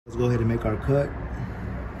Let's go ahead and make our cut.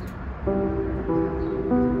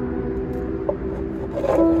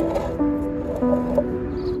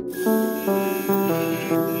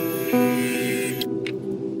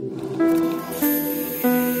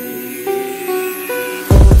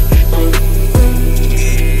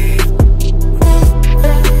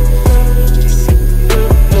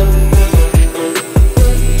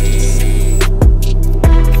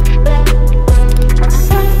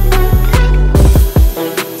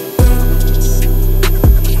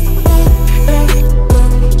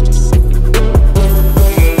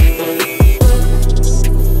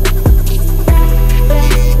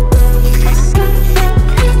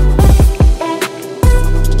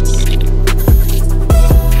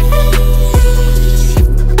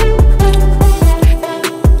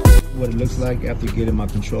 Like after getting my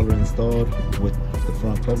controller installed with the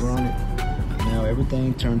front cover on it. Now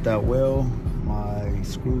everything turned out well. My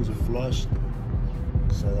screws are flush,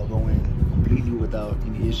 so they'll go in completely without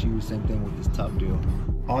any issues. Same thing with this top deal.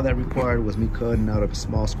 All that required was me cutting out a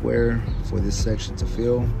small square for this section to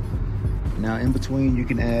fill. Now in between you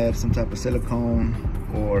can add some type of silicone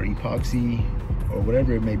or epoxy or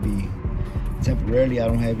whatever it may be. Temporarily I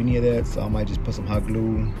don't have any of that, so I might just put some hot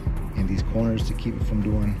glue in these corners to keep it from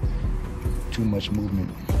doing too much movement.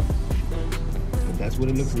 But that's what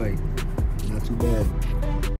it looks like. Not too bad.